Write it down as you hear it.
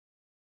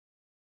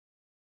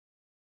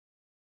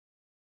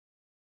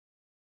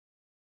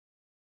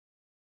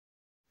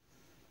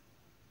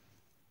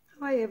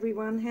Hi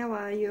everyone, how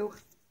are you?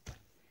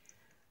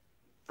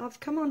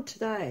 I've come on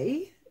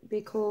today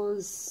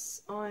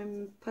because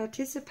I'm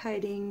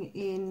participating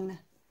in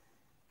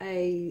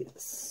a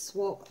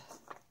swap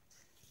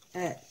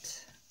at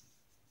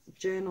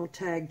Journal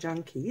Tag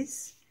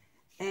Junkies,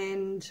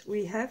 and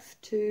we have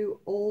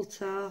to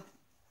alter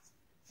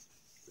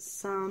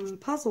some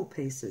puzzle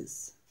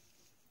pieces.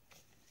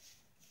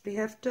 We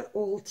have to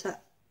alter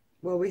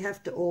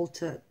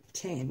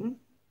 10,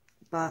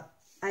 but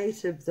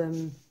 8 of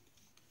them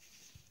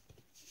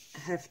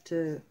have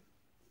to,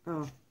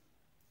 8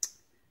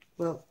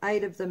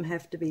 of them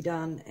have to be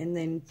done, and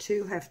then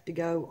 2 have to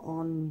go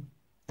on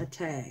a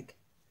tag.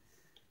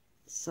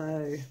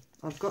 So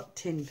I've got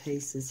 10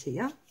 pieces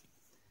here.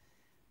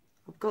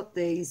 I've got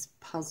these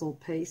puzzle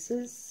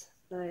pieces.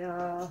 They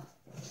are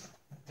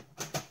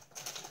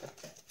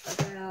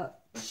about,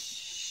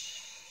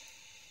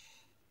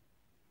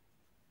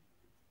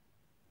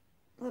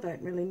 I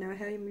don't really know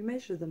how you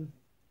measure them.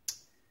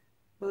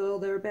 Well,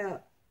 they're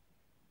about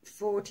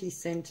 40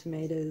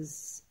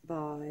 centimetres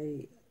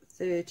by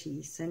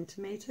 30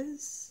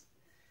 centimetres.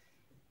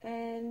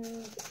 And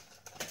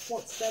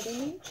what's that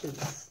in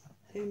inches?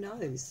 Who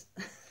knows?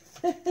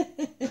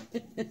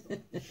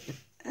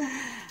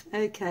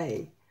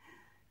 Okay,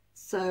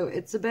 so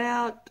it's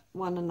about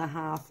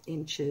 1.5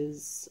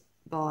 inches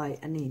by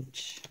an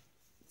inch.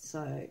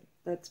 So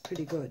that's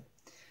pretty good.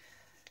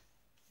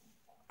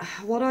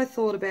 What I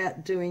thought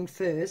about doing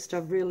first,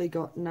 I've really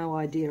got no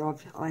idea.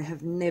 I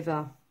have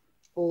never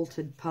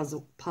altered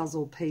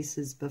puzzle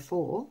pieces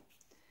before.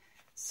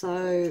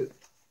 So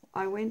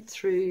I went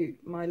through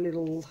my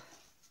little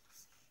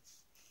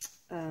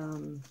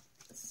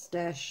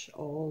stash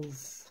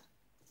of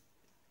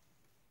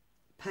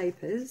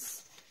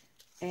papers,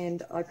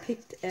 and I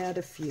picked out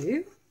a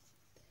few.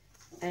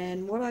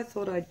 And what I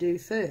thought I'd do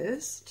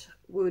first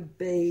would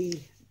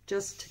be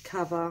just to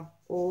cover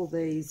all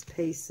these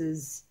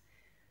pieces,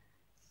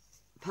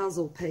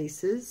 puzzle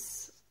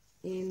pieces,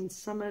 in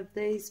some of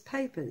these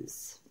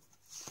papers.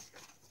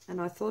 And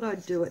I thought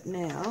I'd do it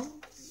now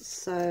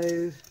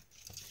so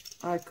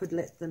I could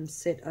let them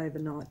set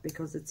overnight,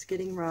 because it's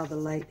getting rather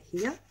late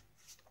here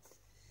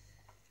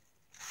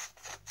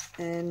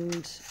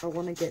and I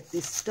want to get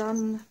this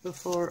done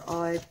before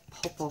I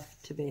pop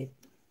off to bed.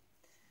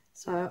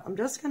 So I'm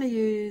just going to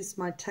use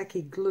my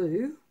tacky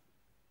glue.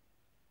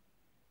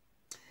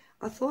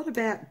 I thought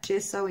about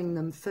gessoing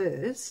them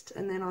first,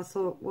 and then I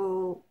thought,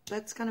 well,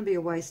 that's going to be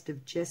a waste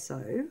of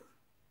gesso,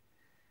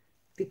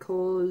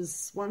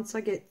 because once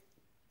I get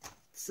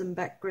some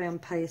background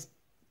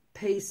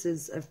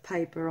pieces of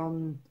paper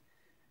on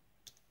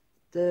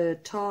the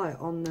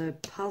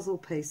puzzle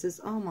pieces.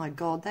 Oh my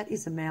God, that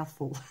is a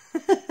mouthful.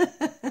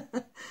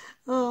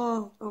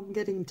 Oh, I'm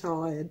getting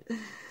tired.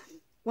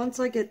 Once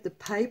I get the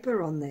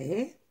paper on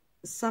there,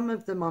 some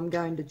of them I'm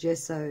going to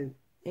gesso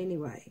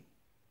anyway.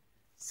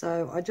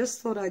 So I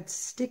just thought I'd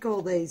stick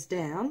all these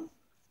down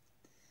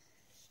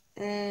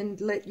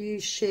and let you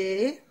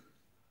share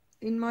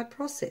in my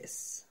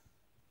process.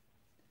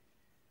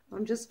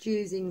 I'm just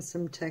using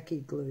some tacky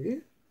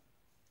glue.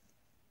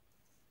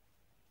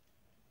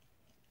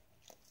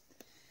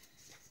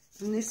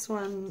 And this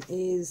one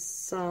is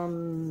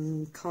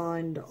some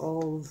kind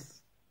of,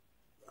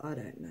 I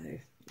don't know,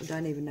 I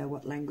don't even know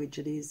what language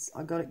it is.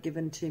 I got it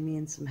given to me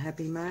in some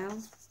Happy Mail.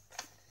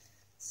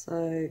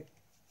 So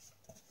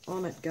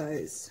on it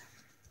goes.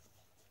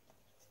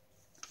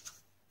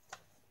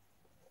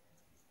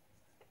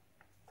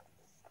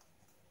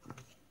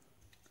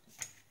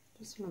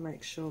 Just want to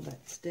make sure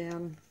that's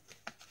down.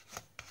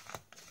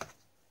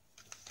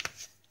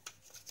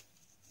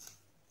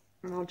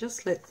 And I'll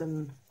just let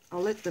them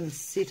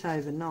sit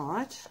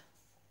overnight,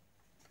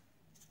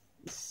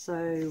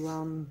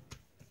 so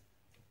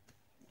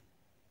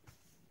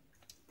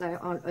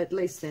at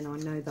least then I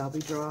know they'll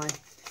be dry.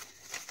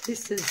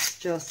 This is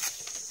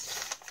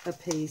just a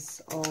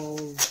piece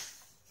of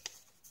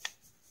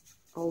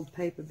old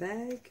paper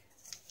bag.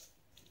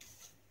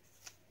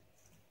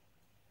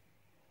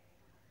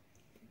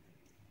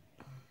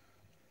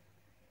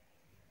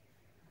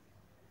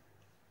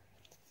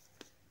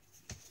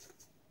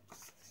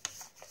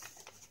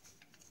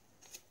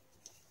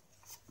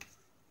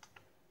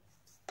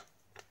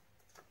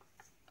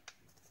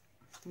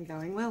 I'm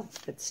going well.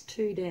 It's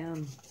 2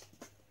 down.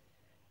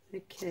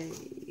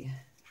 Okay.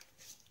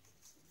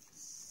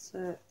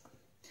 So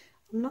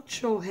I'm not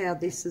sure how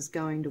this is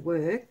going to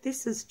work.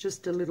 This is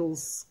just a little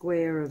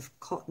square of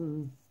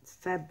cotton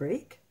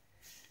fabric,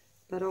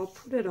 but I'll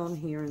put it on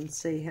here and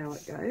see how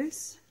it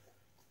goes.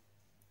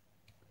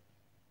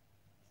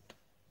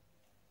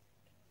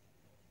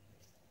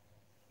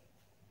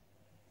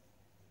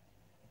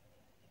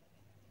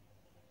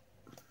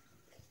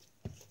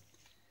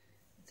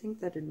 I think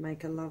that'd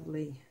make a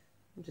lovely,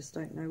 I just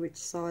don't know which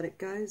side it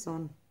goes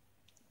on.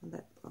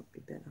 That might be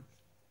better.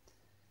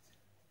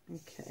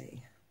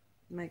 Okay,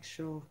 make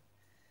sure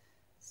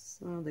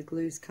some of the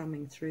glue's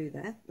coming through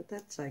that, but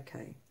that's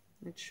okay.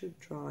 It should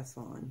dry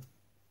fine.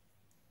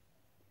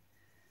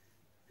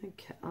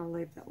 Okay, I'll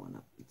leave that one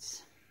up.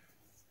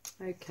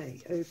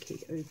 Okay,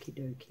 okie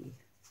dokie.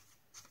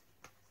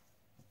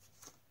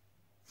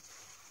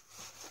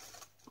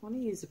 I want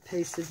to use a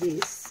piece of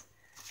this.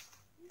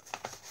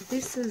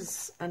 This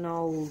is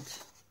a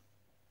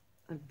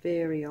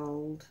very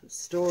old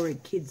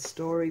kids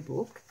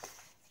storybook,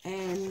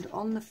 and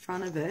on the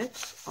front of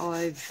it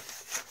I've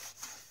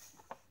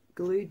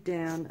glued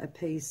down a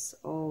piece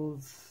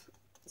of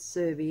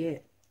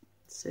serviette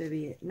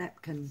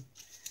napkin.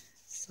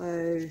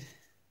 So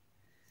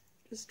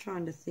just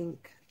trying to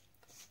think,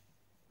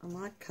 I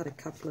might cut a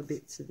couple of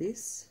bits of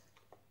this.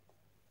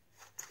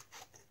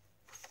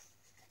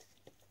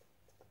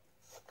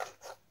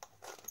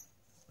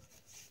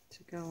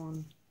 To go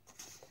on,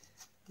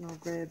 and I'll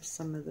grab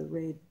some of the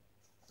red.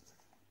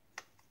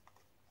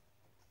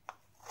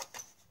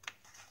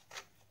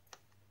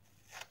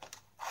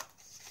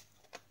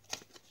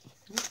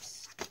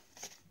 Oops,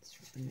 it's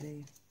right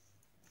there.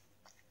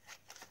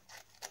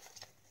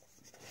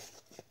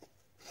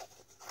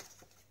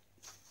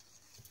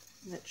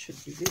 That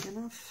should be big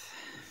enough.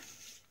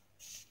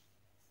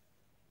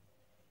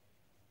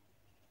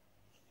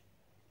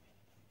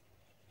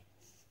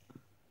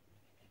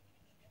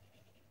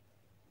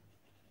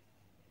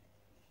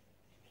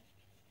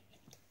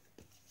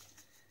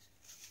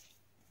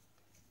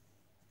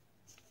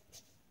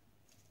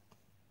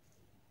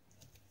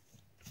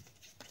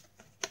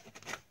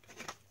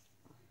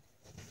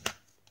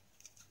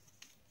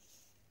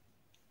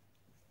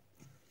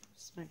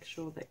 Just make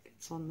sure that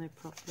gets on there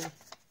properly.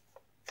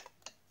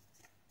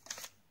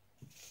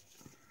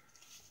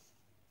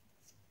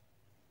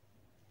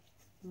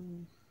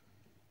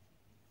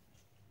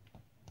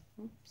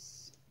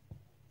 Oops.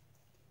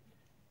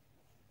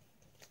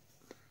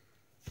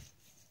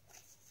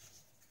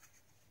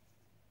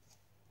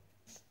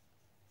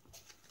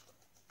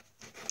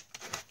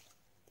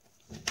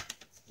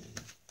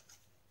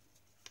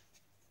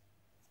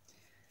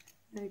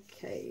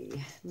 Okay,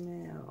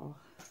 now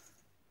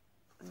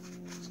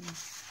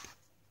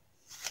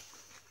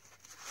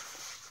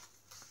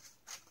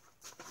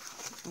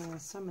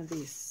some of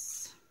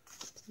this,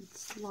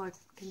 it's like,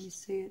 can you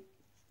see it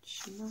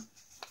shimmer?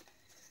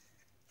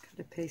 Cut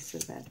a piece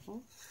of that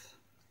off.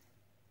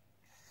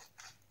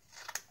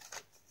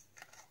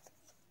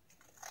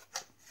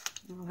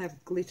 I'll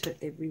have glitter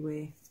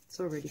everywhere. It's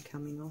already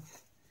coming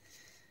off.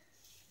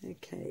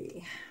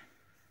 Okay.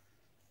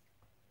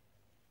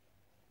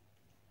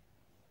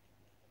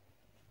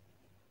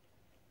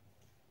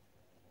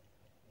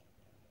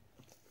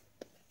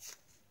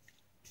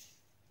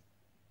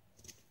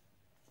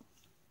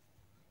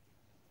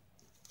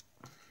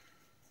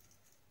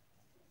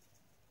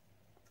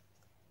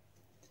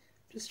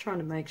 Just trying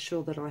to make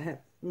sure that I have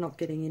not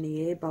getting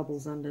any air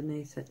bubbles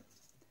underneath it.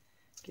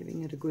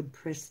 Giving it a good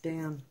press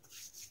down.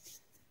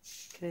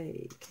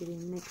 Okay, getting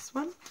the next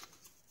one.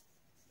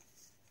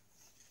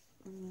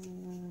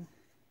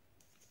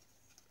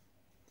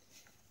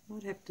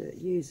 Might have to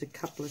use a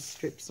couple of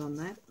strips on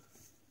that.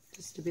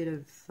 Just a bit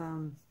of,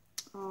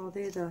 oh,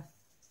 they're the,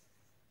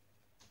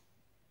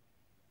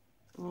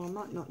 oh, I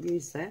might not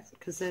use that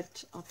because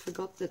that, I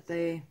forgot that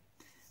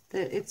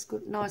it's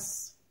good,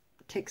 nice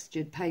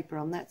textured paper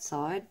on that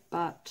side,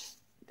 but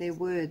they're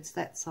words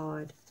that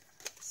side,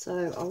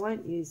 so I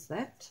won't use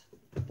that.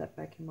 Put that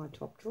back in my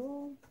top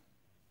drawer.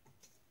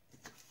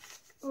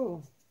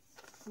 Oh,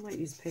 I might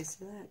use a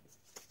piece of that.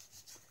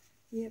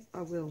 Yep,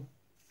 I will.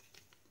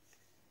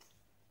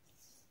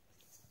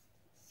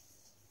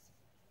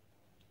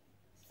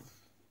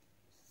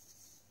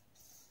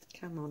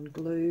 Come on,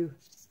 glue.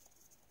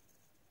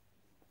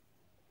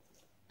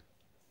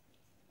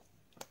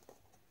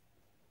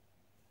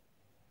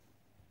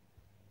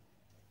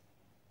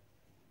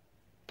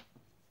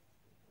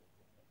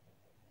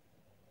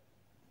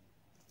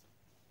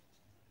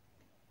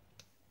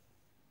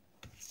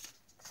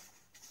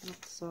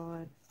 That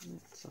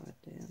side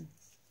down.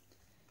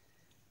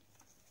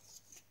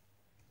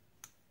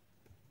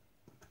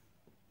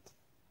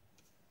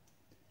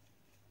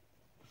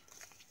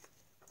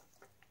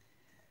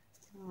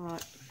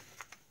 Right.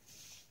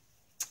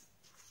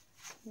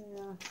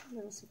 Yeah,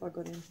 what else have I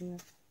got in here?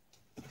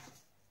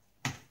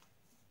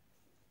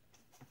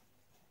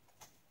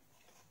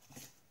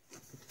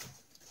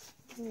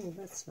 Oh,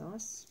 that's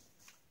nice.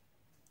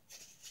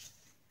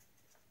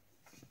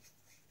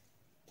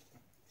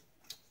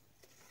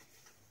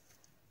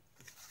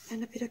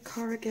 And a bit of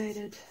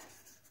corrugated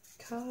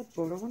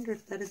cardboard. I wonder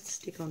if that'd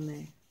stick on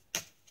there.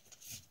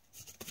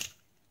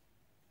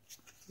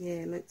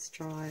 Yeah, let's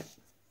try it.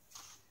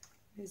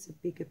 There's a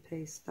bigger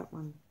piece, that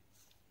one.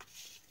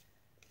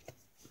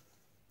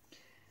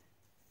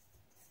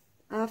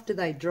 After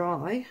they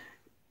dry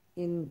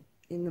in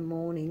the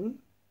morning,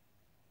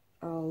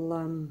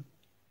 I'll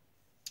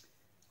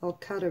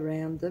cut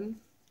around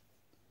them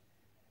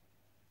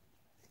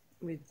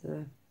with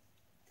the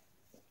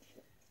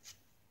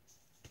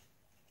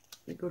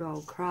good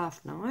old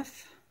craft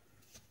knife.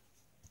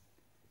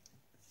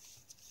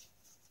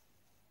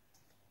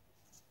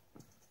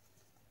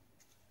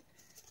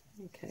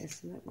 Okay,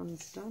 so that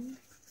one's done,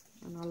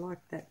 and I like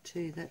that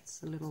too.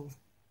 That's a little,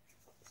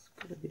 it's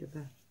got a bit of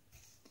a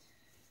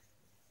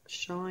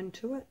shine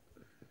to it.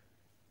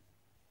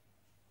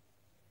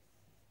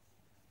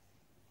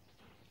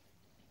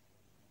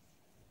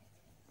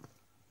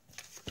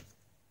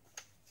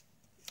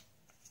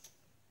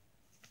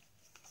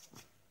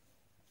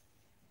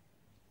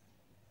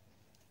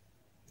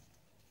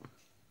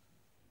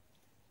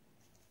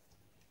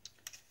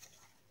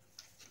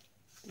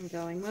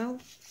 Going well.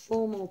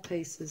 4 more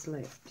pieces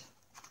left.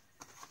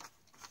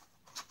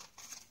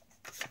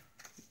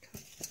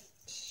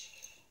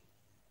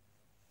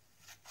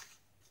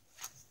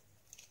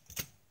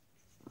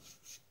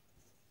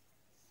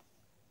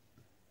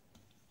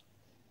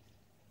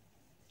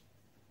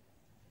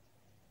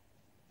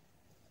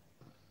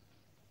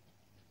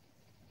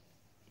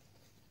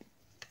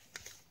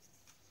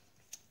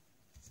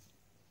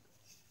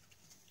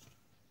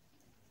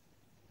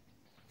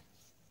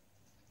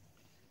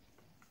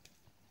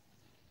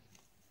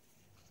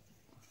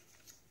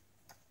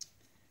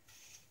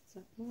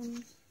 That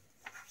one.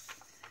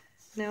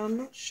 Now I'm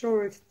not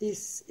sure if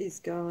this is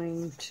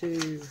going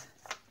to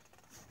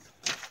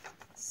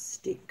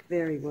stick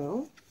very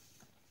well,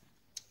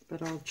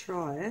 but I'll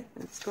try it.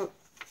 It's got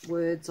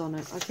words on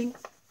it. I think,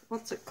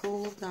 what's it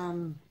called?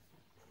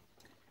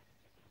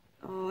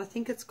 Oh, I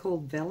think it's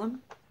called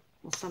vellum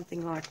or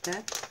something like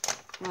that.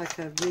 Like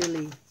a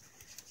really,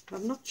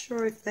 I'm not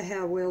sure if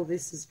how well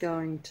this is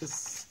going to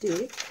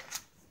stick,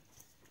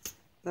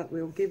 but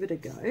we'll give it a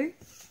go.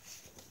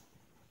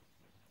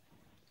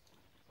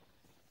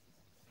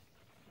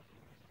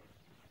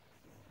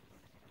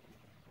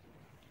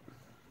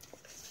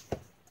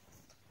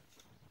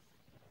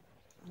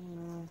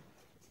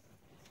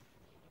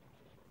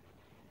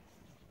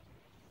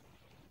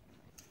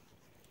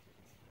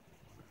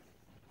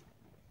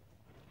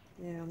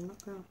 Yeah,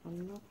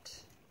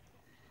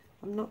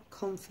 I'm not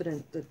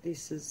confident that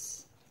this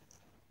is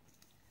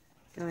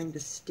going to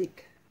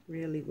stick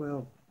really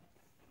well.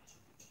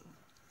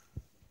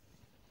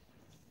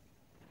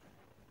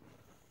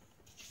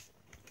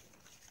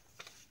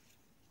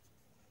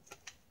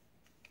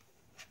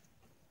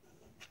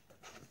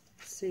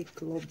 See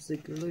globs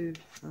of glue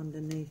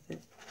underneath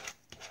it.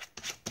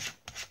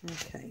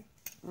 Okay,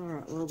 all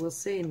right, well, we'll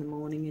see in the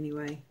morning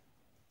anyway.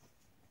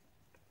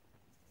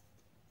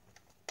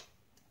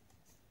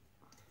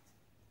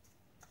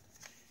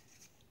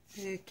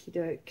 Okie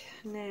doke.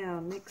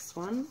 Now, next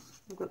one,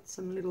 I've got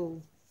some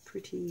little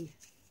pretty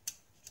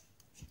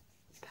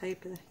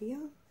paper here.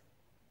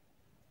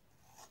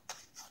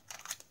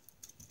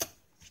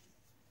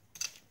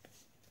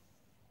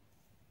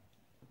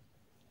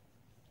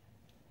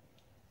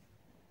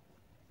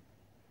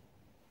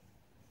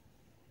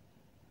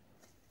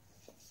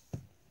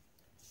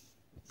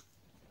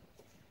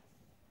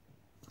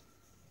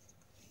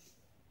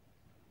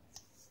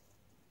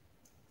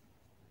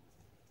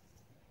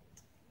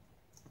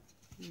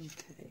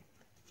 Okay.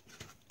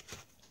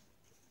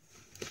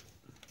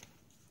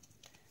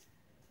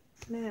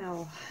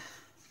 Now,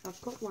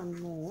 I've got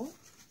one more.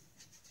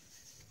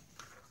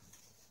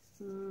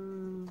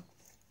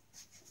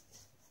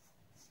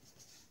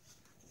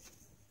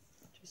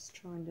 Just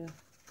trying to...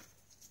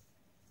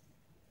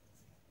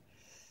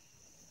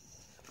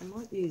 I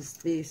might use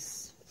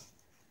this.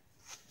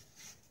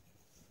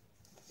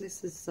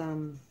 This is a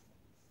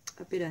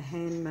bit of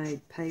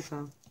handmade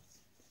paper.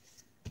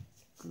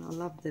 And I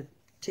love the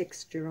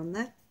texture on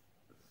that,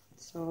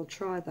 so I'll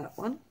try that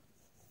one.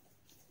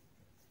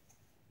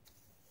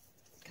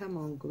 Come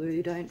on,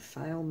 glue, don't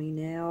fail me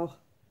now.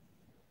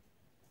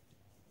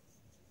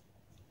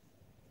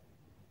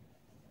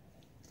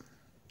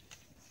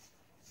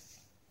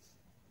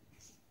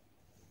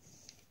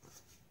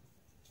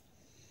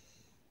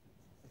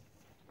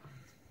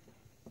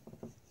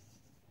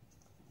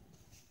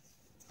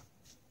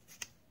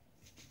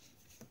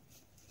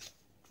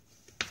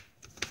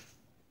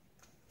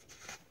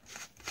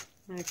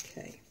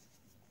 Okay,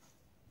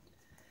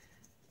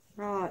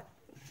 right,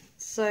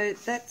 so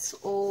that's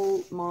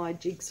all my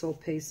jigsaw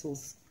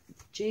pieces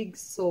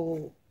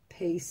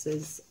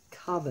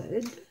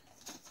covered,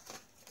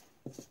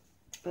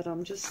 but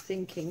I'm just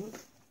thinking,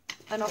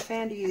 and I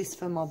found a use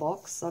for my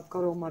box. I've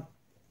got all my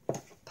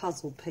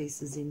puzzle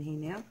pieces in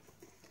here now,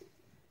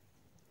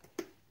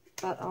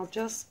 but I'll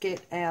just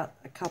get out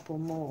a couple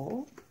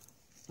more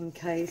in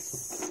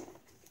case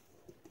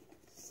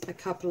a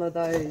couple of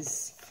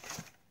those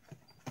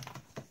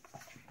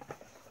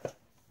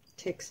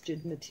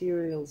textured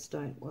materials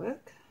don't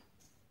work.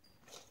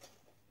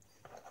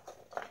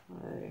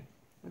 So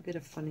I'll get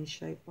a funny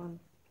shape one,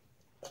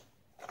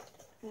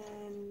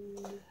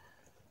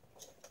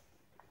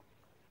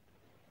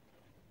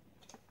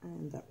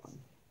 and that one.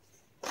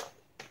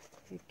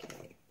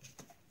 Okay.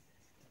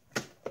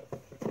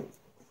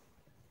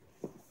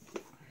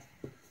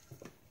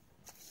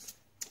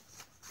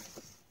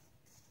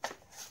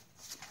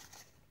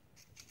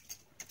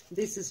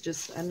 This is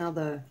just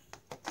another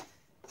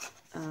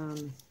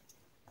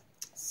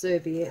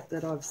serviette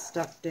that I've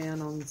stuck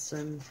down on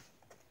some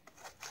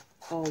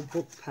old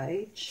book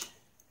page.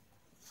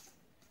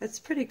 It's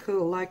pretty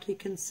cool, like you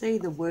can see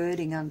the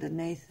wording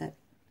underneath it.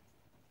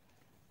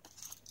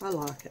 I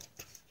like it.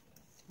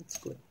 That's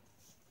good.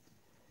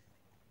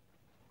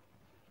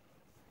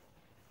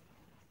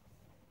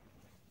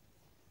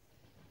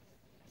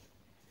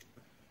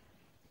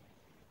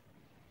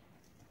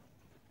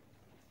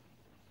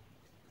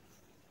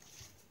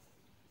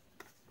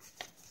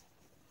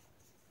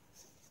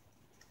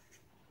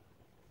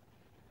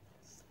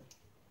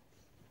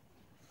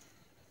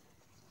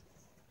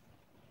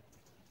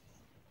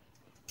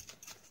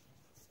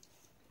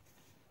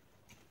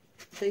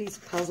 These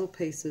puzzle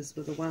pieces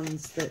were the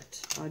ones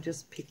that I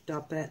just picked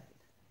up at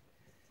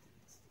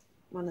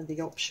one of the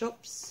op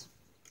shops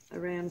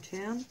around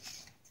town,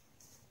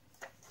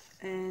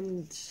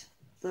 and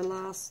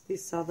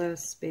this other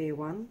spare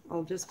one,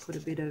 I'll just put a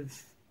bit of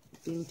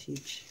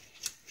vintage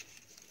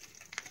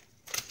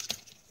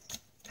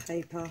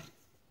paper,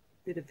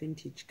 bit of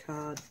vintage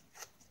card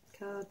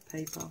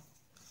paper,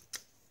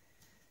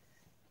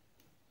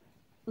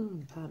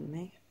 pardon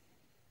me.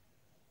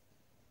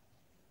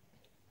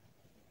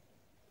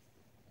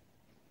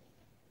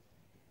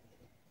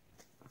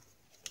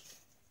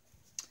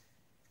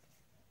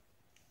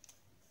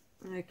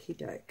 Okie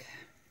doke.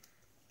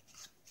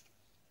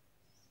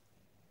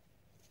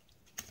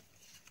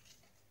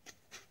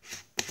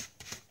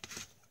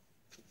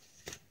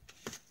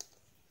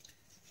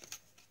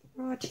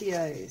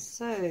 Rightio,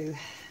 so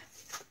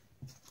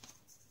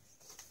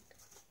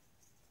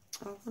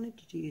I wanted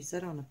to use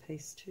that on a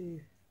piece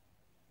too.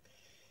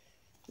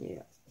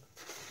 Yeah,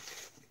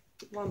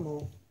 one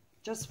more,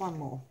 just one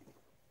more.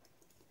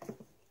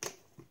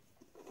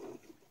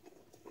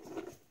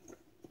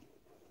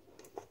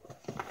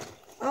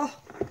 Oh,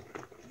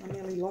 I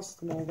nearly lost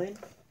them all then.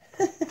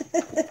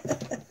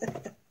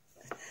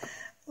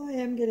 I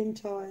am getting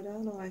tired,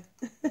 aren't I?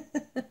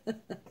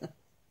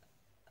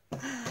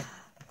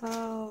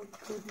 Oh,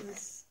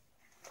 goodness.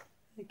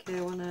 Okay,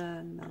 I want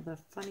another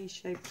funny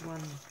shaped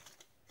one.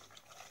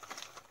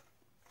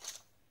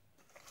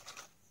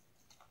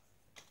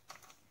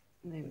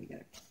 There we go.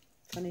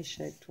 Funny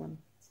shaped one.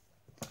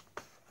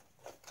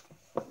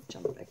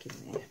 Jump back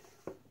in there.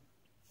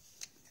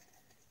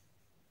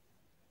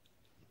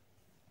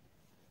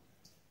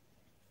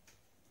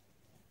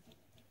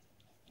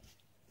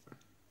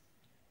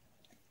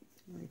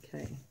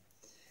 Okay,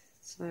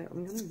 so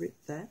I'm going to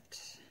rip that.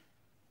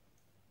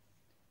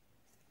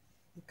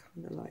 I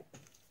kind of like,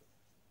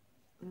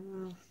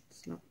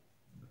 it's not,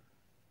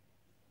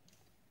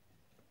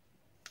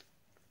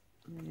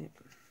 yeah.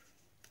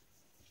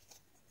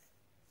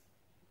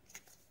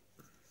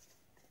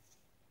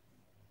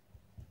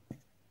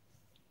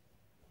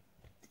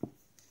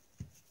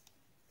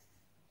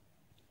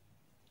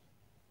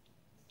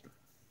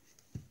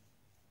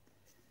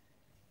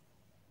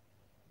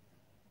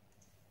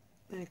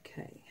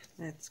 Okay,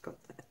 that's got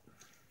that.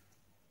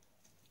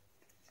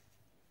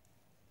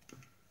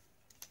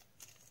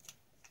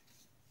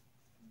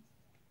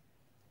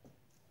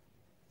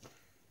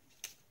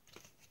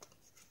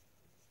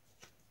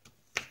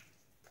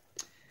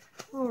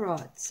 All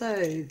right,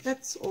 so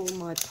that's all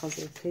my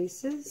puzzle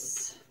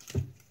pieces.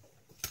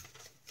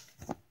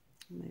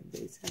 Move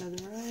these out of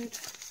the road.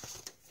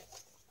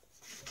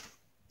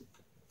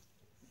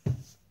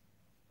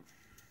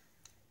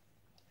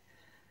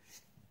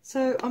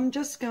 So I'm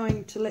just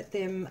going to let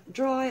them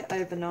dry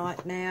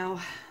overnight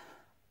now,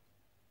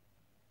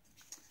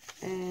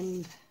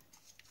 and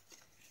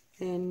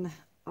then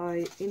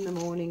in the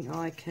morning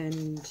I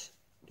can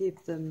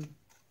give them,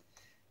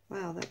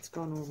 wow, that's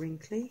gone all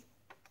wrinkly.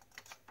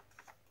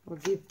 I'll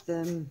give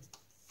them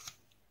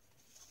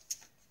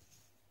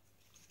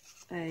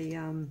a,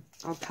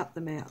 I'll cut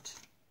them out.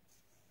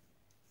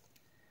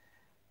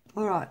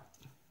 All right,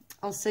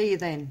 I'll see you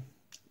then.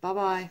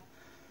 Bye-bye.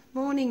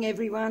 Morning,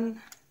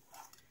 everyone.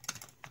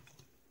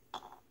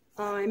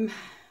 I'm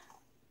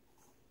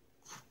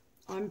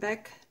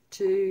back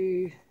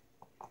to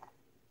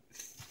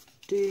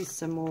do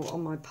some more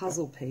on my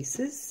puzzle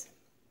pieces.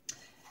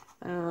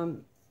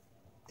 The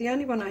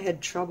only one I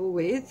had trouble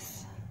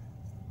with,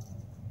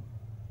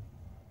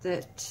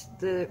 that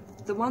the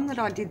one that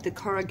I did the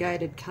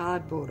corrugated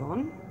cardboard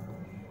on,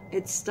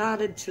 it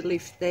started to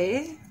lift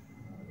there.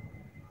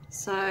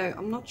 So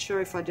I'm not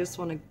sure if I just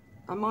want to,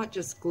 I might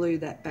just glue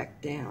that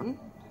back down.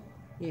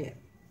 Yeah.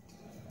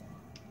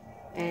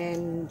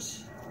 And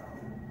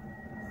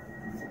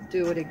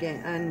do it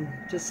again and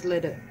just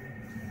let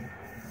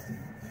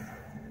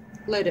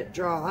it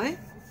dry.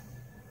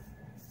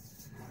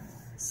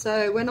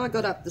 So when I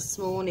got up this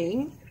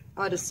morning,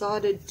 I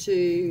decided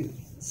to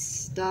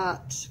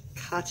start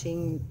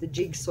cutting the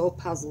jigsaw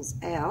puzzles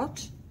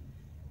out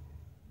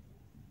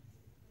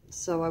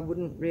so I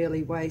wouldn't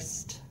really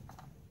waste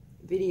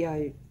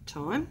video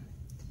time.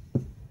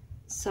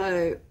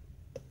 So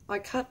I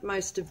cut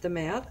most of them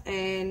out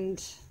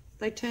and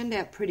they turned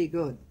out pretty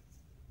good.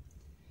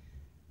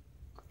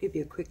 I'll give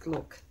you a quick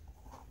look.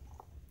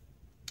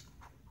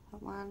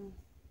 That one.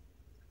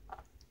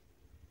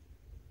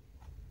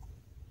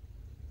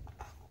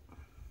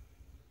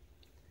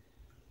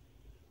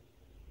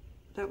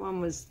 That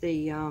one was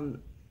the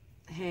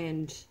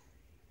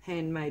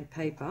handmade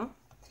paper.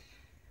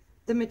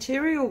 The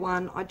material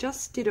one, I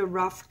just did a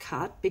rough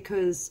cut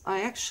because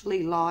I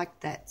actually like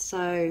that.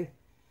 So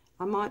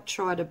I might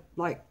try to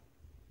like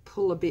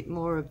pull a bit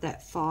more of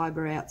that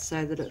fibre out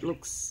so that it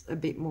looks a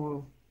bit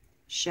more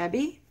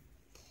shabby.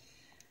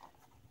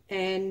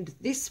 And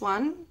this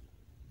one,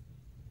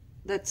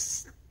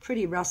 that's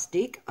pretty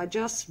rustic. I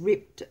just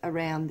ripped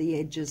around the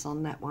edges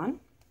on that one.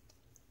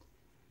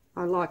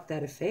 I like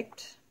that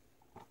effect.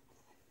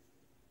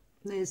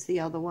 There's the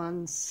other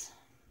ones.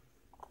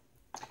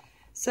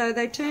 So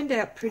they turned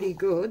out pretty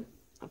good.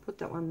 I'll put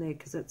that one there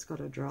because that's got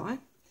to dry.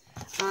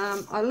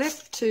 I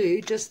left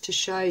two just to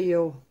show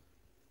you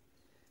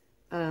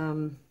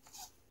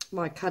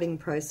my cutting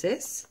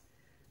process.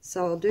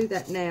 So I'll do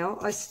that now.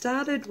 I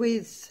started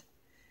with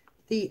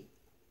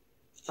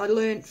I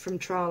learned from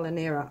trial and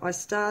error. I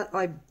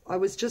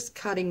was just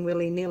cutting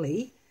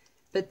willy-nilly,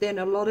 but then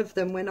a lot of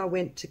them, when I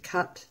went to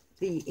cut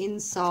the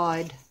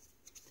inside,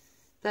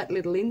 that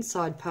little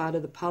inside part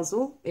of the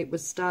puzzle, it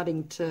was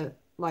starting to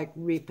like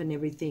rip and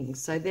everything.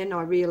 So then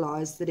I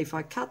realized that if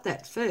I cut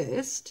that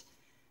first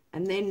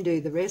and then do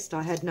the rest,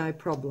 I had no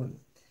problem.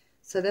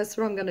 So that's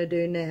what I'm going to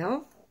do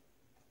now.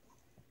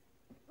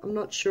 I'm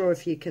not sure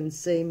if you can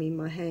see me,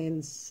 my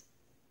hands.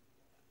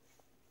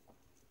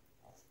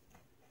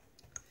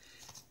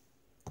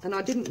 And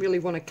I didn't really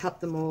want to cut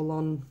them all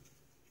on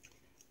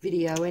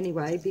video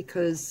anyway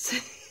because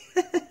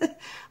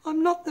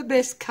I'm not the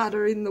best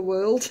cutter in the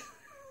world.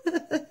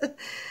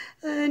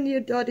 And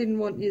I didn't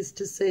want you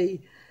to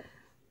see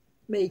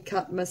me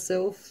cut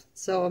myself.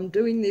 So I'm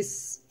doing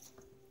this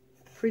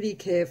pretty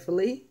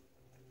carefully.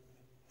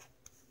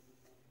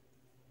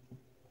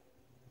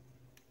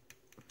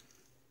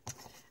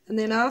 And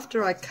then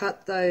after I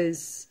cut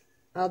those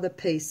other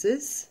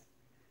pieces,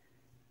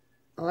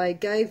 I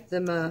gave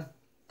them a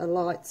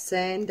light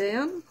sand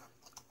down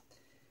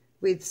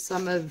with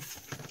some of,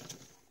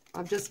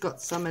 I've just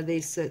got some of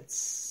this,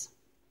 it's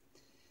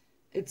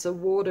a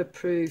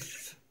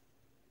waterproof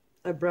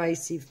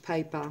abrasive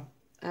paper,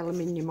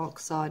 aluminium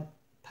oxide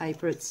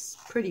paper. It's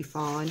pretty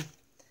fine.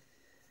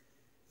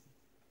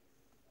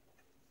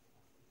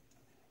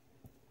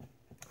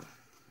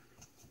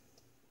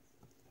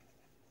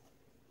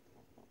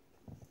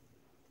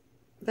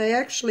 They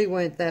actually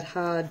weren't that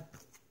hard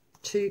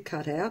to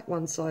cut out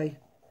once I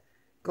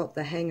got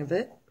the hang of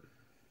it.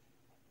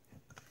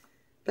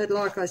 But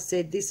like I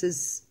said, this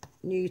is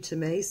new to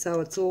me,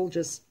 so it's all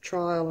just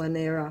trial and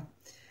error.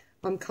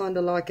 I'm kind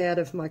of like out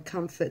of my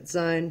comfort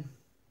zone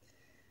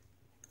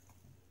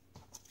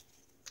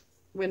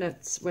when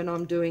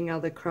I'm doing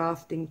other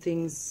crafting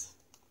things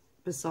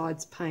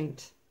besides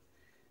paint.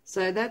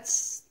 So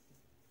that's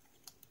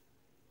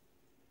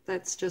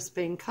just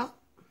been cut.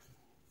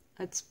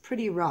 It's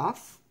pretty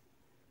rough.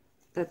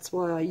 That's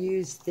why I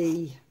use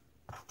the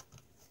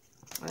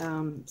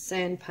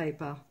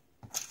sandpaper.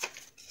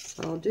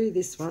 So I'll do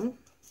this one.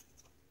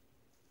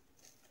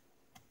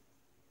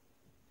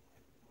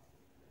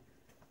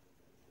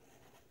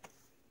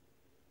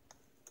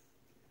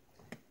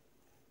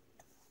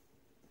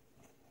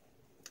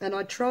 And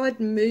I tried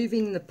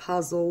moving the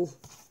puzzle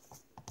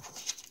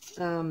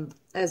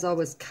as I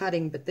was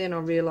cutting, but then I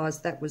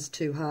realised that was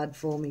too hard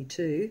for me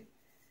too.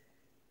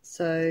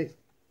 So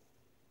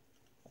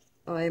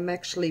I am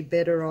actually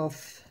better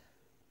off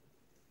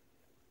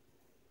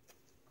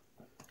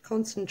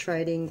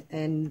concentrating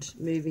and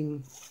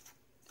moving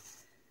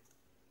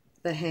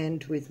the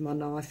hand with my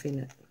knife in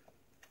it.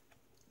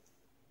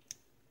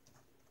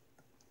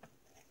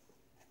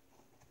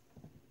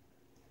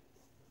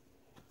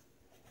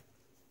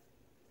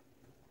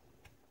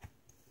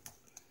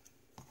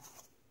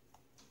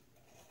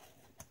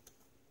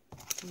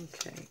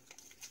 Okay,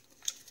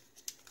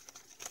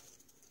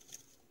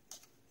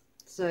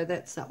 so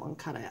that's that one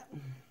cut out.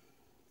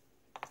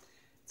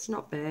 It's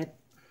not bad.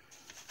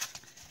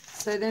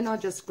 So then I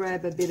just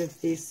grab a bit of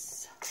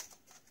this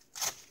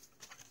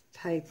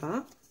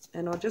paper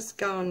and I'll just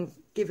go and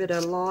give it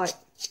a light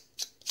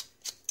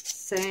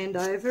sand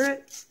over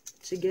it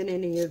to get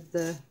any of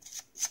the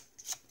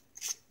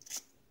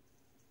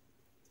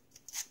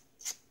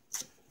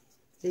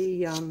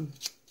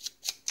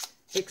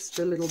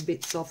extra little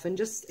bits off, and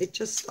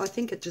I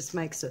think it just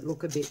makes it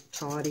look a bit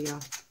tidier.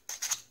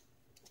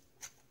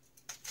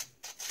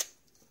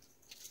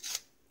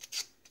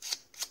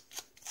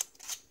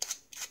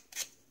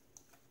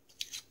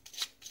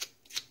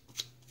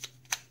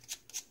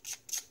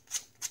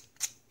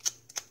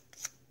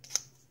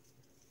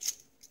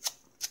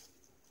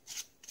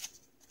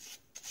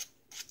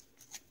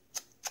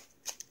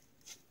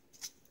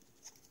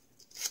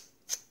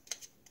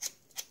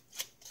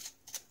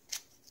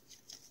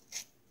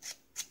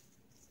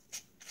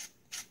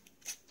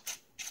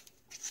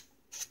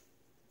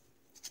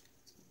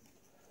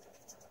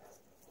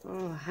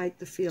 Oh, I hate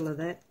the feel of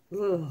that.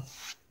 Ugh.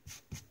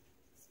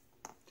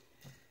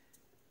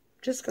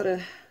 Just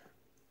going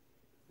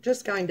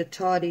to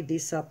tidy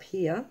this up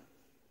here.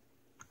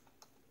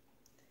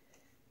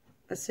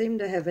 I seem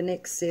to have an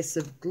excess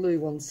of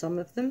glue on some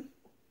of them.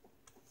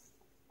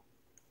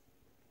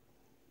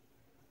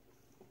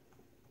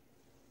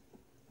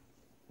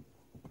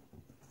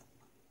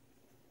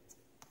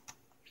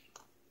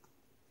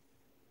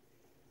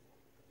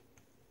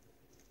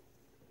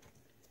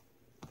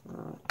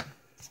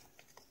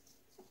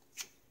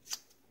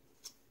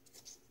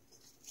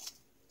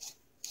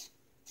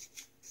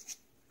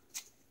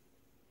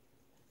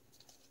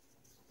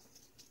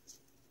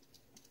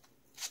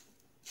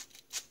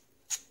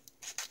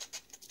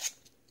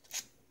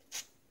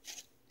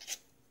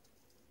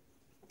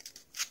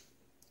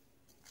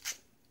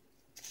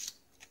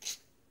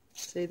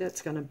 See,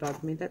 that's going to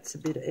bug me. That's a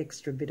bit of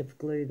extra bit of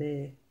glue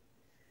there.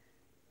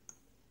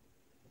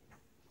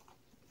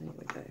 There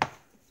we go.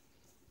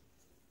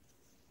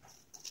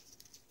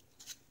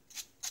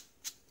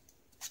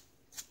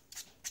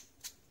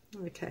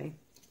 Okay,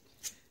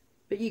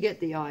 but you get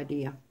the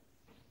idea.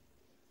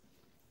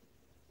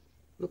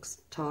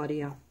 Looks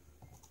tidier.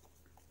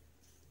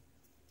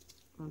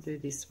 I'll do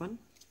this one.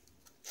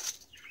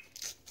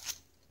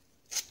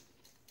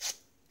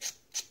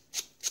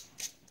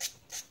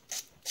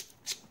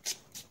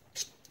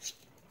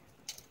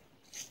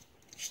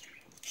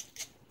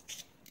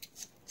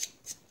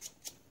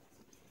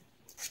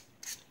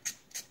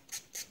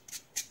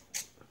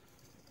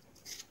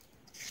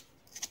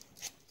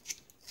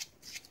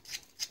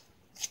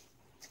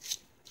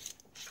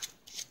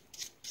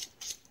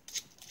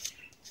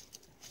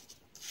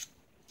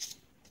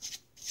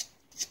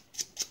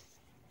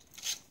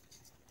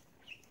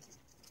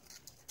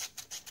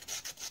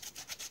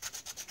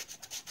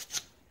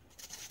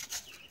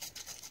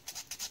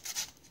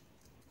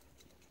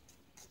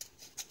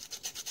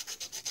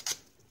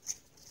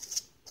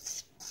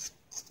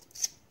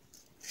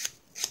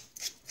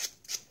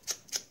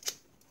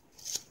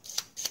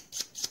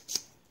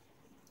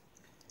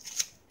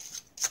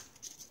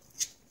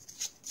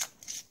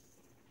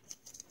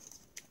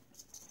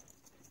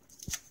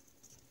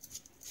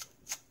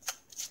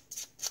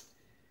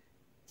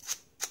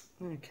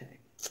 Okay,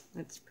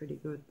 that's pretty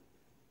good.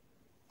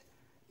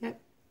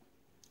 Yep,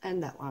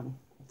 and that one.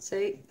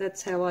 See,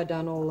 that's how I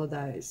done all of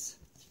those.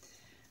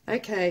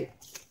 Okay,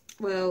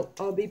 well,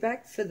 I'll be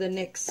back for the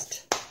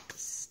next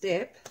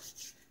step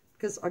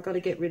because I got to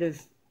get rid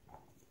of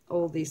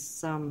all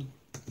this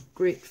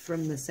grit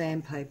from the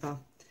sandpaper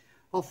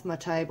off my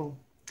table,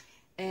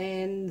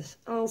 and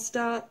I'll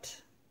start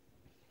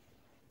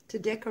to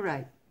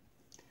decorate.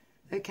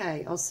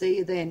 Okay, I'll see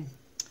you then.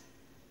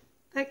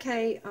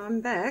 Okay,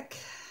 I'm back.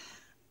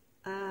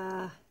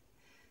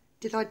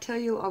 Did I tell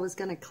you I was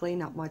going to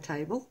clean up my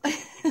table?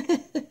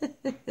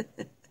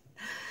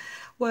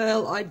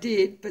 Well, I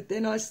did, but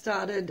then I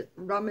started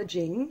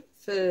rummaging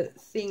for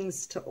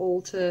things to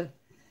alter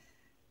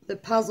the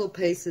puzzle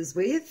pieces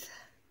with.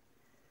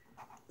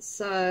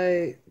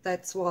 So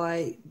that's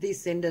why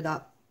this ended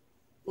up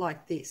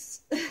like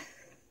this.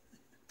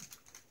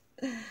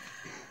 I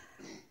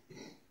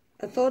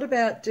thought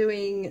about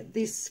doing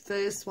this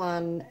first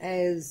one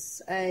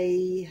as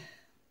a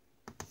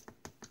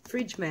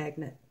fridge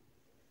magnet,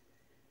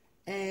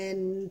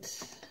 and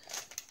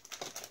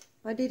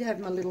I did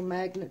have my little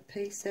magnet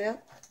piece out.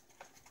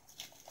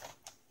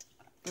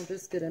 I'll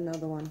just get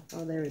another one.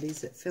 Oh, there it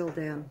is. It fell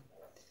down.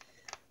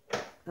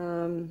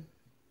 I'm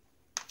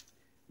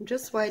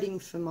just waiting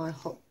for my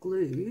hot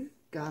glue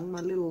gun,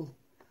 my little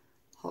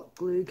hot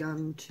glue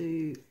gun,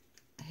 to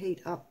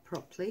heat up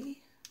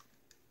properly.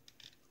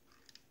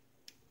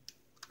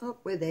 Oh,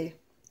 we're there.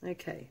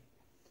 Okay.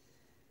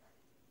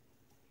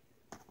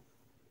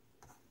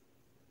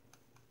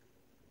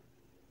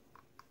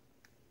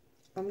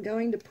 I'm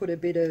going to put a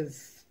bit of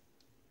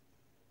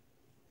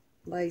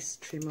lace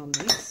trim on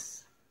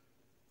this.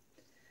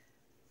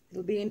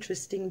 It'll be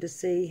interesting to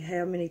see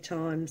how many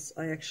times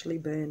I actually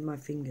burn my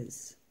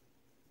fingers.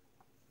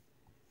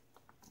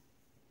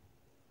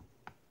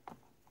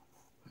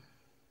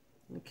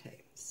 Okay,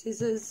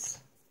 scissors.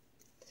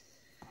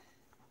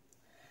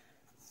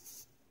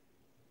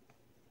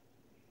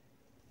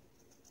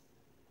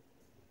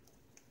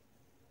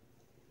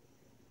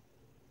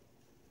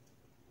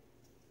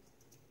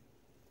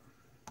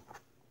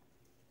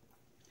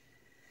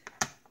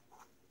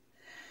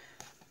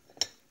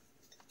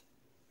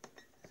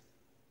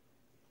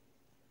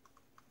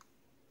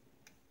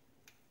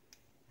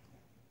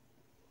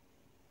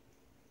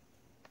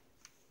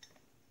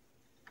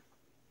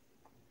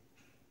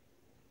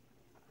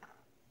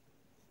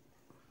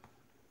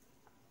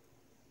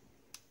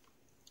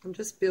 I'm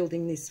just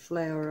building this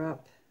flower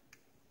up.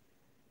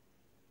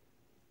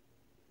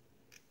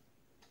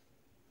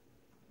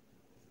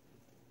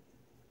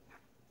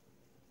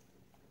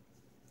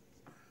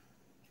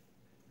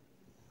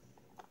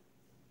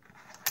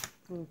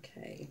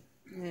 Okay,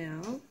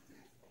 now,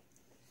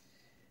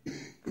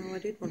 oh, I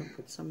did want to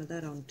put some of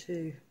that on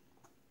too.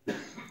 I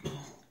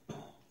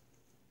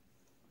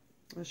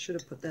should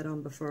have put that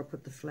on before I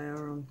put the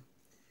flower on.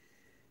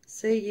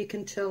 See, you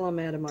can tell I'm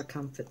out of my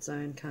comfort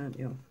zone, can't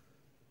you?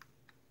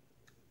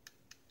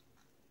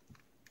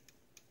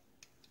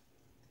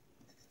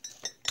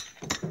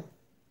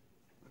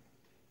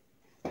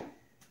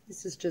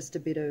 This is just a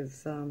bit of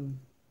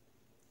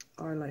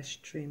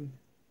eyelash trim.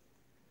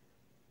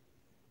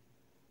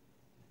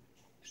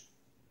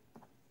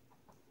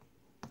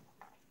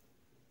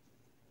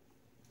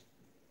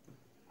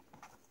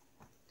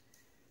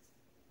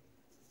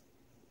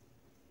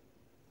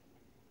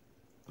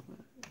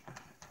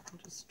 I'll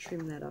just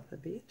trim that up a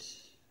bit.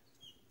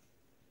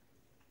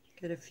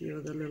 Get a few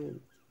of the little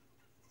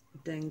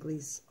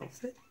danglies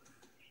off it.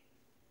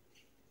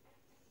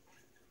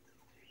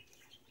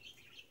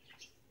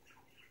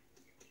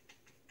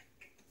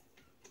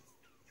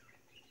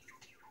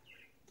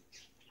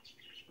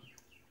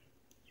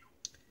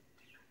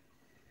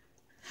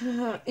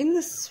 In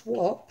the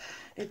swap,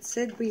 it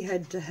said we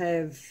had to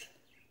have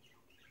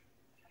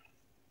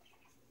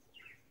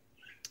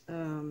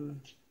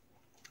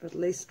at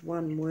least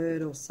one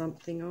word or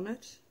something on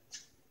it.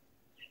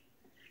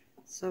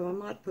 So I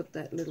might put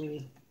that little,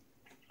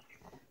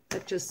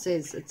 that just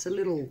says, it's a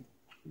little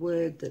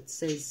word that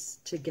says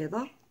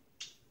together.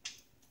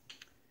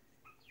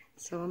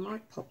 So I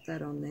might pop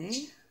that on there.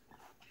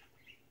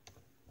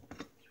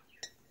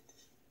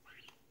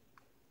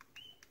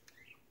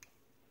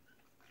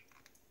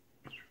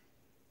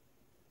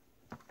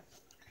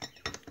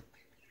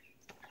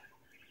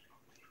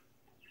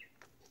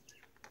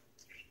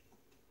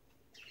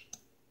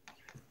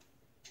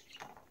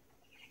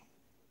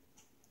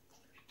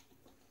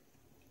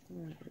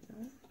 There we go.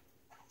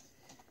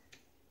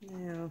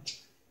 Now,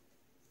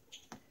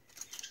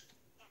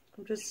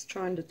 I'm just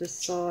trying to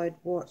decide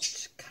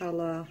what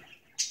colour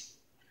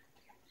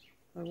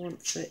I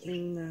want for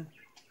in the,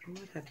 I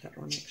might have that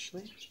one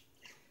actually.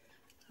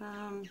 What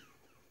am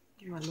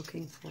I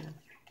looking for?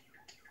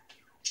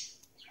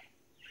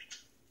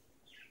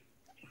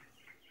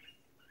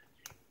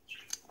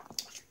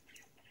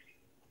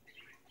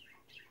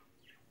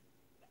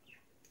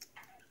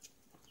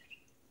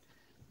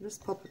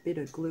 Just pop a bit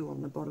of glue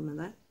on the bottom of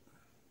that.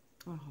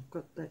 Oh, I've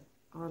got that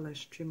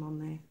eyelash trim on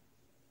there.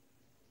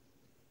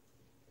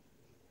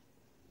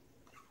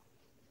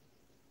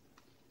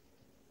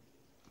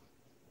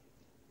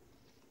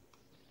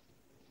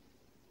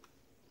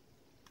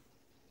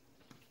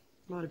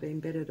 Might have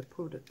been better to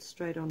put it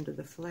straight onto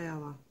the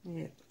flower.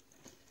 Yeah.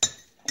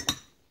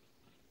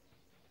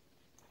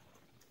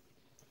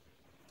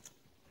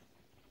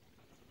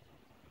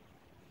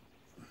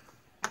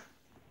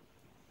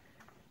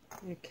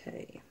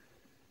 Okay.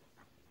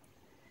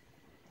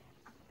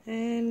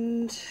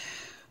 And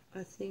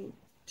I think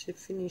to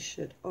finish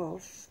it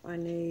off, I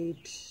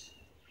need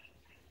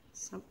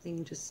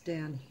something just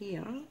down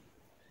here,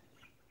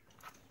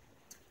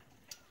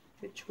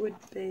 which would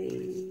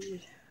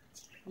be,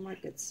 I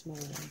might get small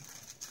one.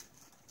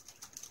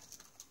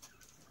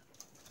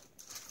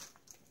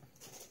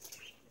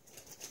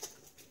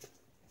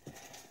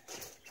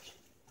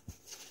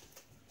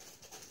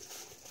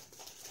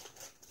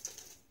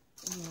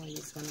 I'll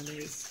use one of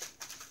these.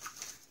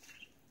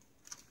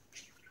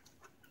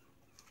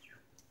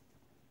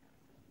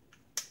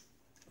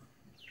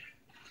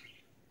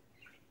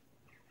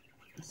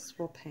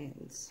 Swap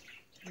hands.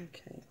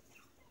 Okay.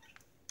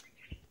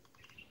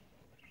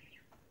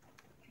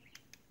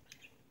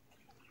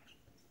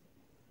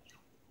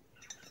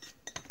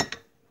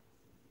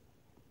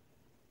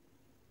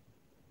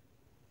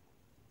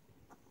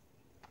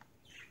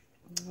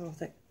 Oh,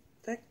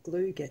 that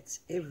glue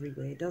gets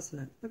everywhere, doesn't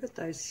it? Look at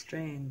those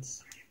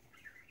strands.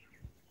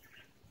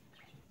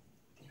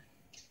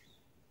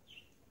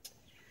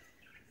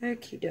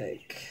 Okie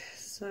doke.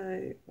 So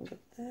I've got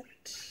that.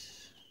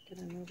 Get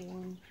another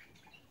one.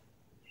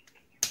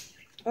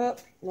 Oh,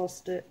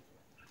 lost it.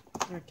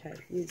 Okay,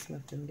 use my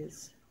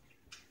fingers.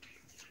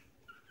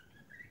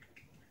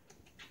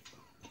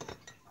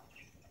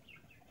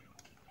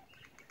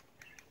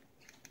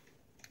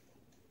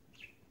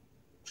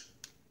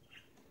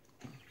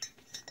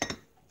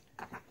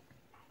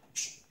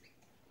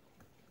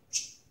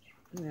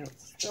 Now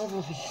it's,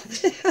 oh.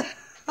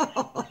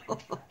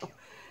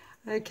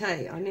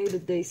 Okay, I need a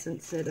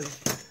decent set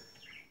of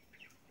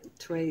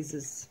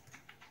tweezers.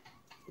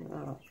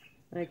 Oh,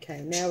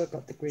 okay, now we've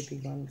got the grippy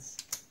ones.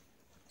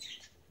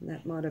 And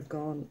that might have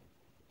gone.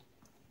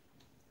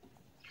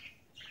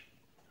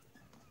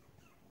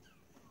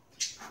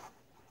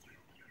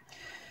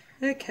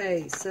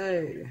 Okay,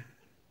 so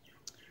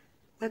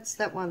that's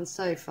that one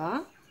so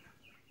far.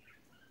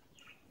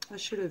 I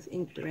should have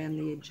inked around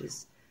the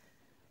edges.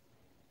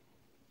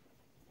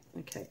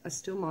 Okay, I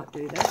still might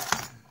do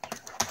that.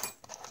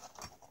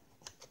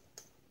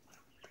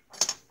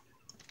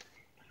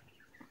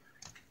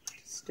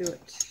 Just do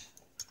it.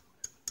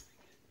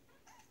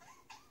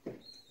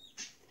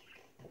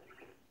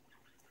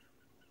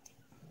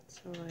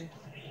 So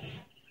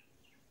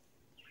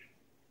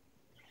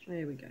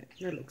there we go.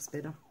 That looks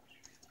better.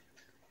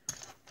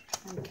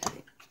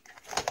 Okay.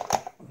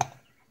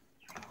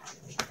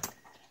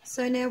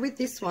 So now with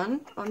this one,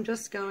 I'm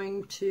just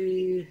going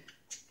to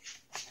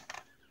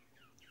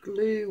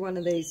glue one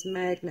of these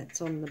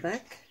magnets on the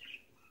back,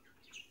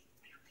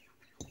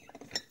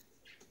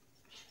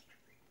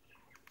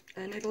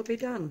 and it'll be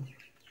done.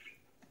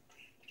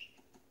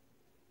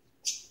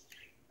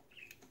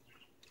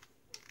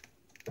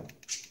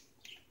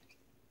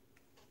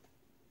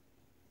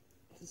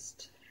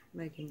 Just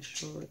making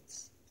sure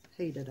it's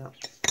heated up.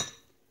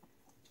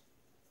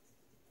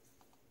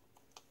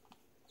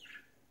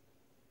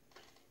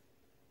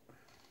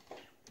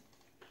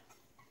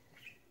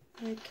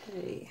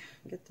 Okay,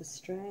 get the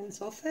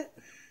strands off it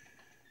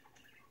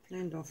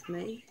and off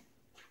me.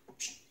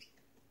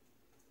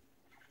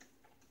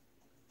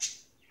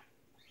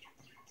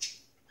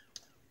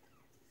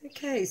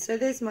 Okay, so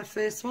there's my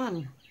first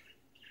one.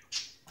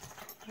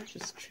 I'll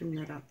just trim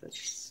that up,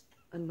 it's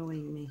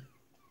annoying me.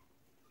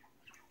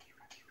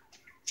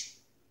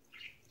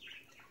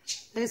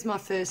 There's my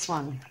first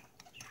one.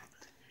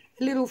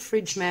 A little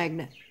fridge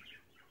magnet.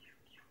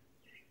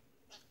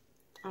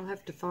 I'll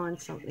have to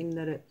find something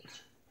that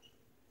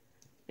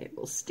it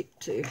will stick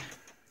to.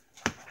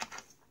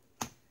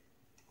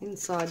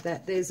 Inside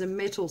that, there's a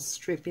metal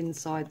strip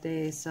inside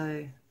there,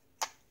 so,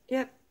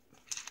 yep.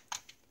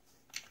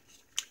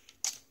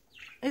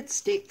 It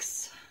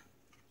sticks.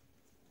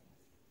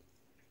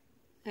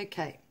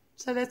 Okay,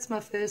 so that's my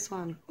first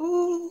one.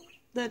 Oh,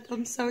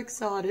 I'm so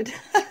excited.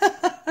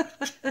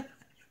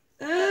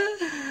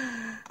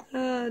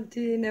 Oh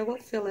dear, now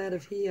what fell out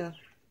of here?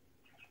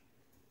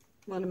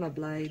 One of my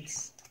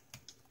blades.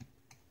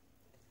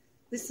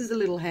 This is a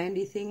little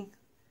handy thing.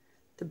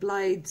 The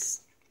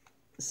blades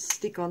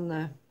stick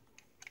on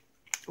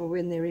or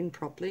when they're in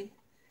properly,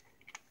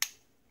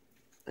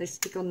 they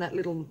stick on that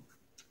little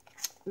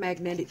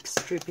magnetic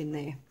strip in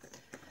there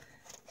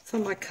for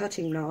my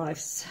cutting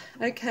knives.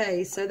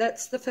 Okay, so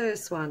that's the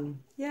first one.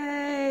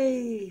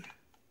 Yay!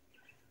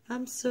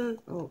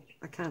 Oh,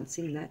 I can't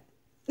sing that.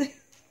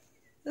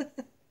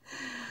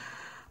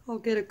 I'll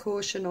get a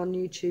caution on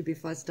YouTube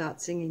if I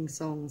start singing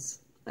songs.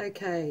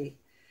 Okay,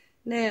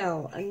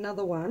 now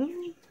another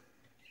one.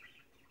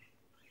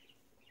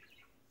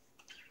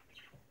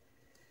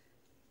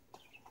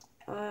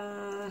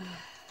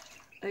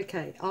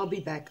 Okay, I'll be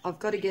back. I've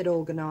got to get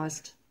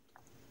organised.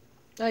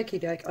 Okie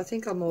doke, I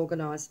think I'm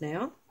organised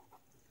now.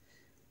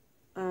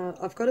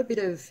 I've got a bit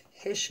of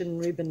Hessian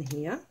ribbon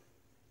here.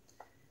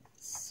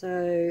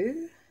 So,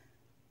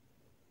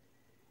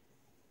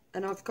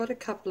 and I've got a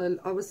couple of,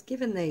 I was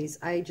given these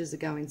ages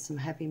ago in some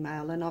Happy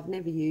Mail and I've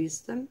never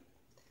used them.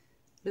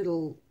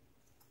 Little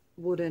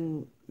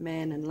wooden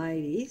man and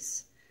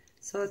ladies.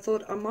 So I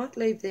thought I might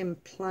leave them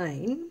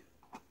plain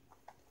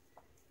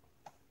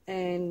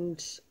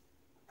and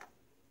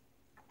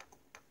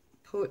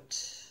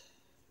put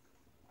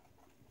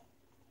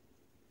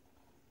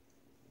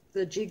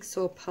the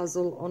jigsaw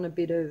puzzle on a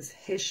bit of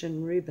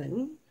Hessian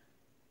ribbon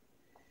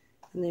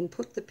and then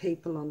put the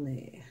people on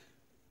there.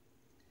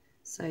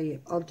 So yeah,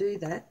 I'll do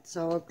that.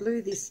 So I'll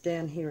glue this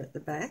down here at the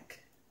back.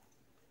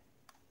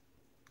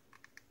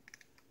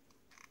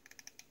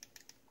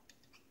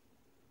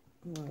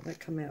 Oh, that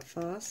come out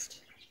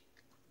fast.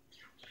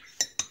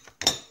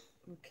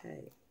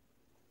 Okay.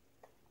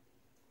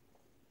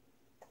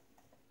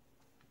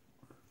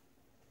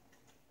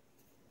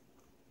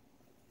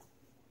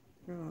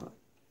 Right.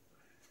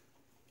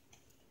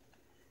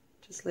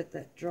 Just let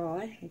that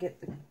dry and get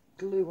the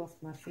glue off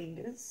my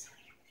fingers.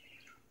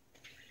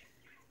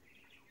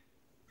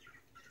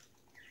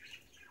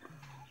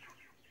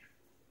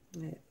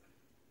 Yeah.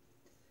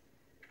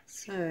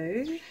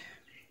 So,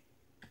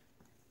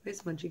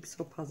 where's my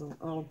jigsaw puzzle?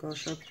 Oh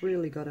gosh, I've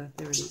really got to,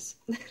 there it is.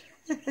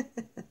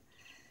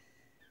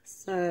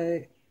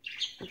 So,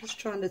 I'm just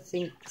trying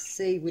to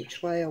see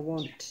which way I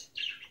want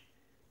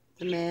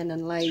the man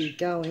and lady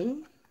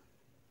going.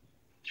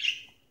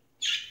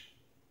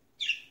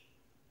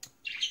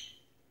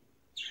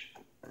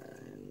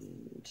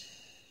 And,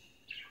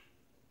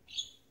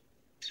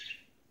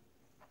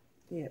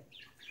 yep,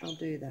 I'll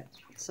do that.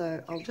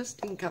 So I'll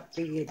just ink up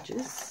the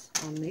edges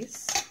on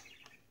this.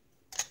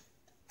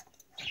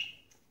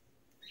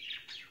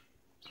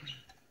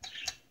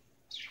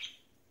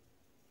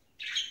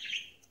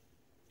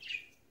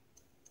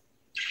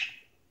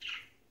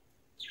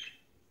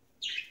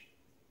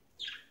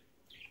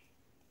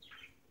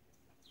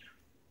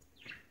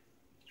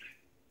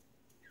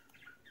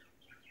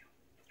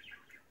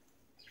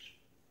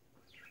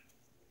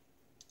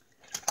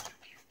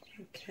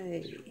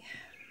 Okay.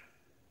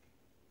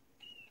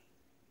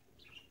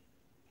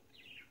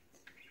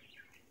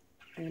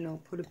 And I'll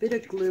put a bit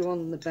of glue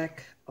on the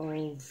back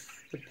of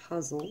the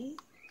puzzle.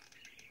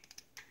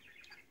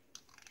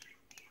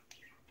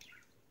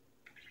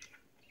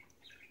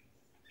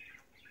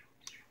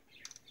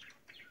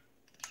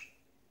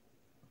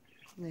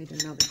 Need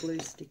another glue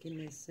stick in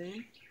there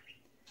soon.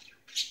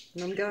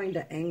 And I'm going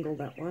to angle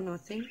that one, I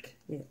think.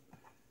 Yeah.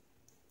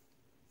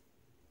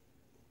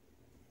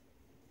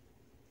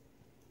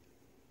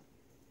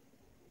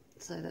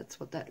 So that's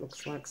what that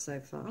looks like so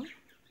far.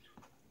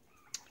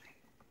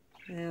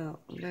 Now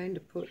I'm going to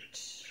put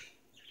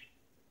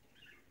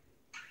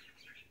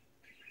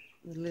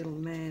the little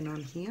man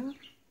on here.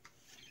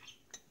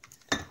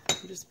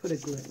 I'll just put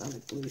another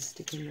glue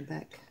stick in the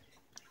back.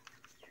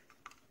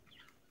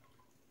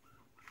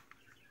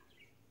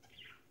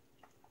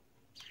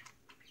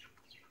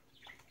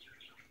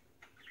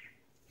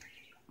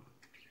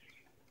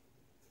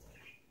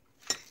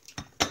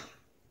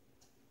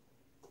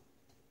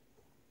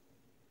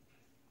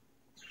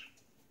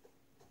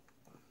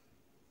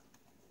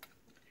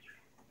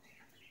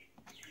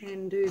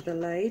 And do the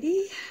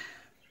lady.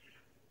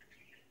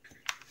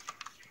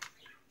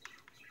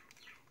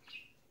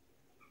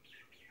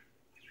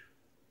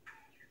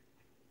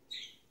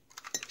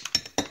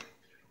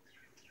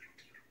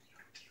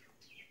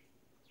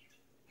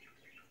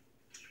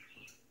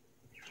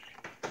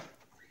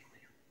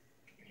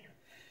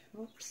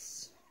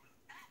 Oops,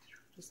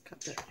 just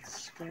cut that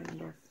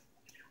strand off.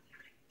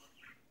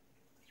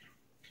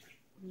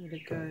 Where'd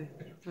it go?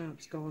 Oh,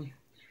 it's gone.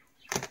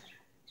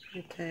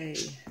 Okay.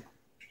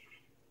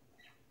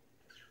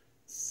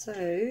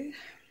 So,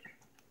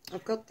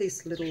 I've got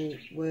this little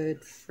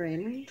word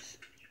friend.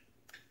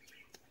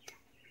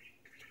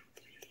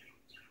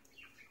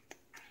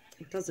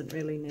 It doesn't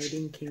really need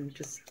inking,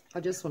 I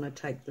just want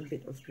to take the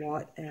bit of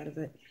white out of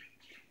it.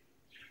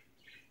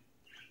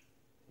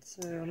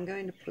 So I'm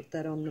going to put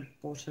that on the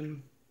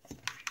bottom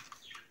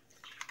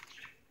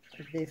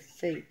of their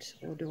feet,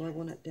 or do I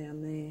want it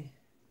down there?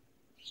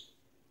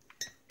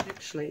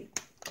 Actually,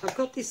 I've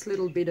got this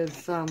little bit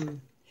of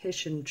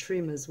Hessian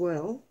trim as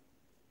well,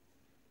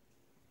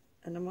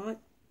 and I might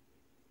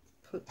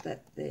put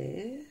that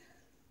there.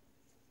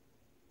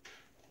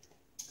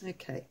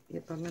 Okay,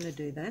 yep, I'm going to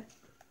do that.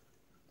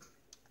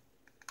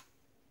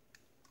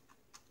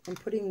 I'm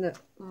putting the,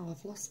 oh,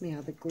 I've lost my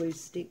other glue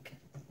stick.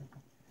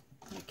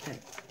 Okay,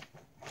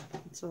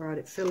 it's all right,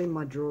 it fell in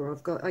my drawer.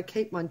 I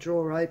keep my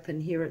drawer open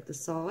here at the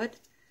side.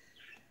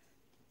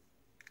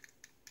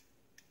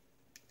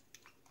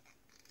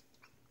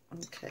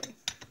 Okay,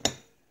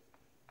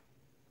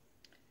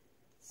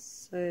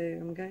 so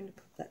I'm going to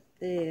put that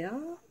there.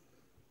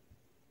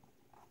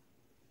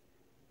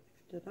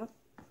 Lift it up.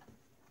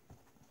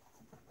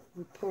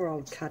 And poor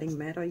old cutting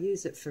mat, I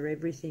use it for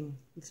everything.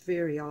 It's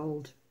very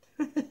old.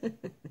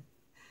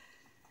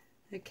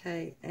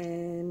 Okay,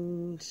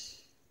 and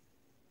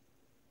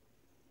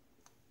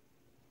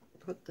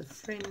put the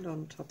friend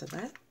on top of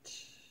that.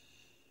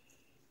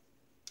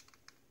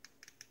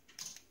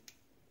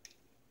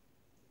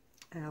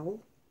 Ow.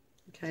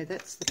 Okay,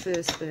 that's the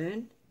first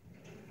burn.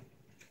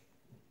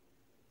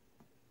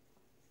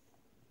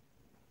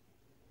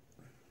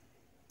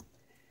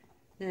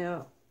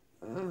 Now,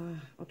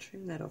 I'll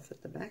trim that off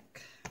at the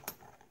back.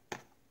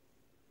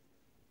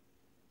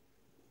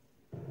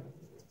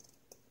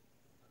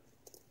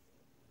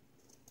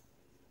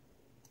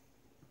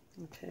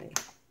 Okay,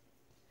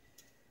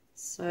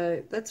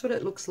 so that's what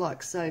it looks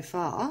like so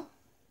far,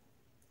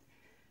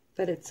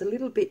 but it's a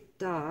little bit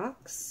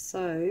dark,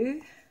 so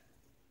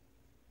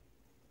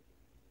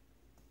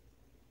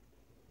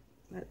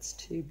that's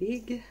too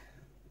big.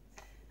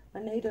 I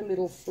need a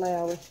little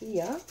flower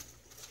here.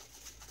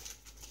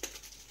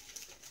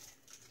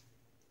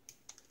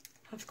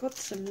 I've got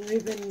some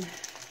ribbon.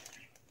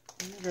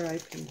 I never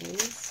opened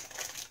these.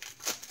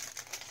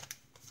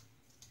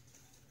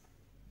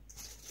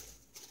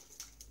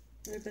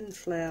 Ribbon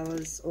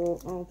flowers,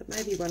 or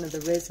maybe one of the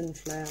resin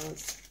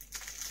flowers.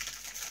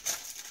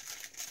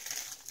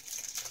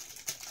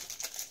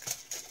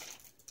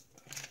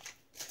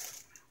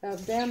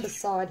 Down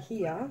beside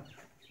here,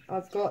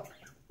 I've got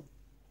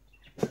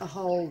a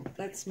whole,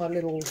 that's my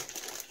little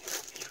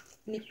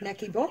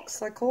knick-knacky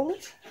box, I call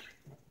it.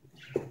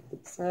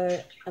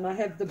 So, and I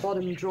have the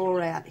bottom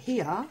drawer out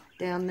here,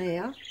 down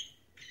there,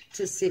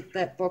 to sit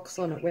that box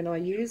on it when I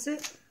use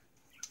it.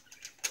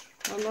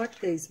 I like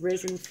these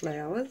resin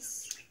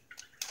flowers.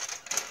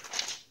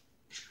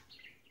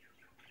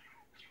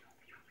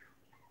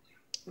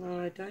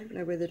 I don't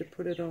know whether to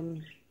put it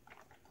on.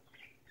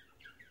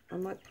 I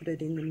might put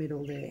it in the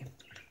middle there.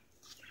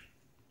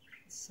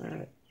 So,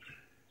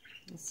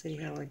 I'll see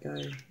how I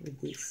go with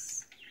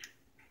this.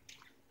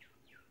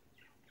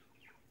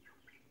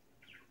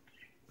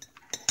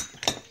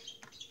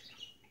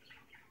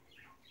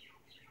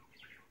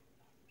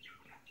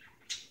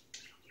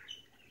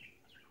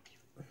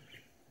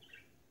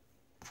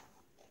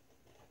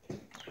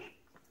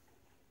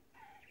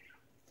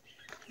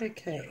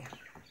 Okay,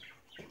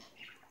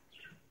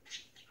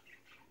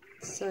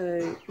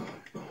 so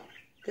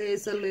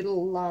there's a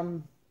little,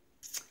 I'll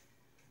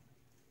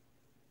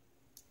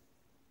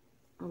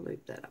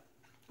loop that up.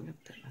 I'm going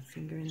to put my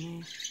finger in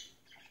there.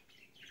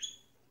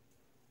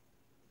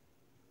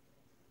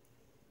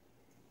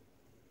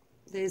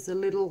 There's a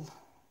little,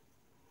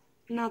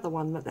 another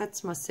one, but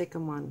that's my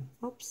second one.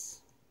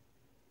 Oops.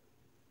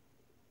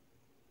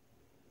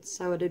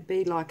 So it'd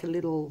be like a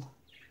little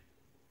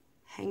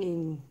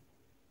hanging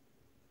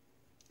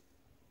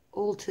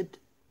altered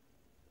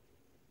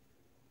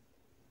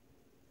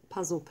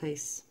puzzle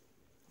piece.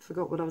 I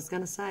forgot what I was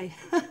going to say.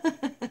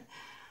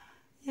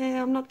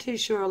 Yeah, I'm not too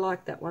sure I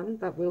like that one,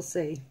 but we'll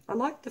see. I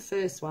liked the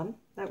first one.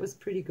 That was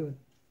pretty good.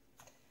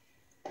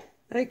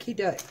 Okie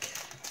doke.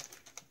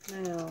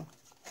 Now,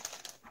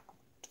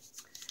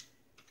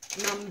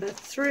 number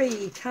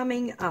 3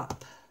 coming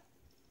up.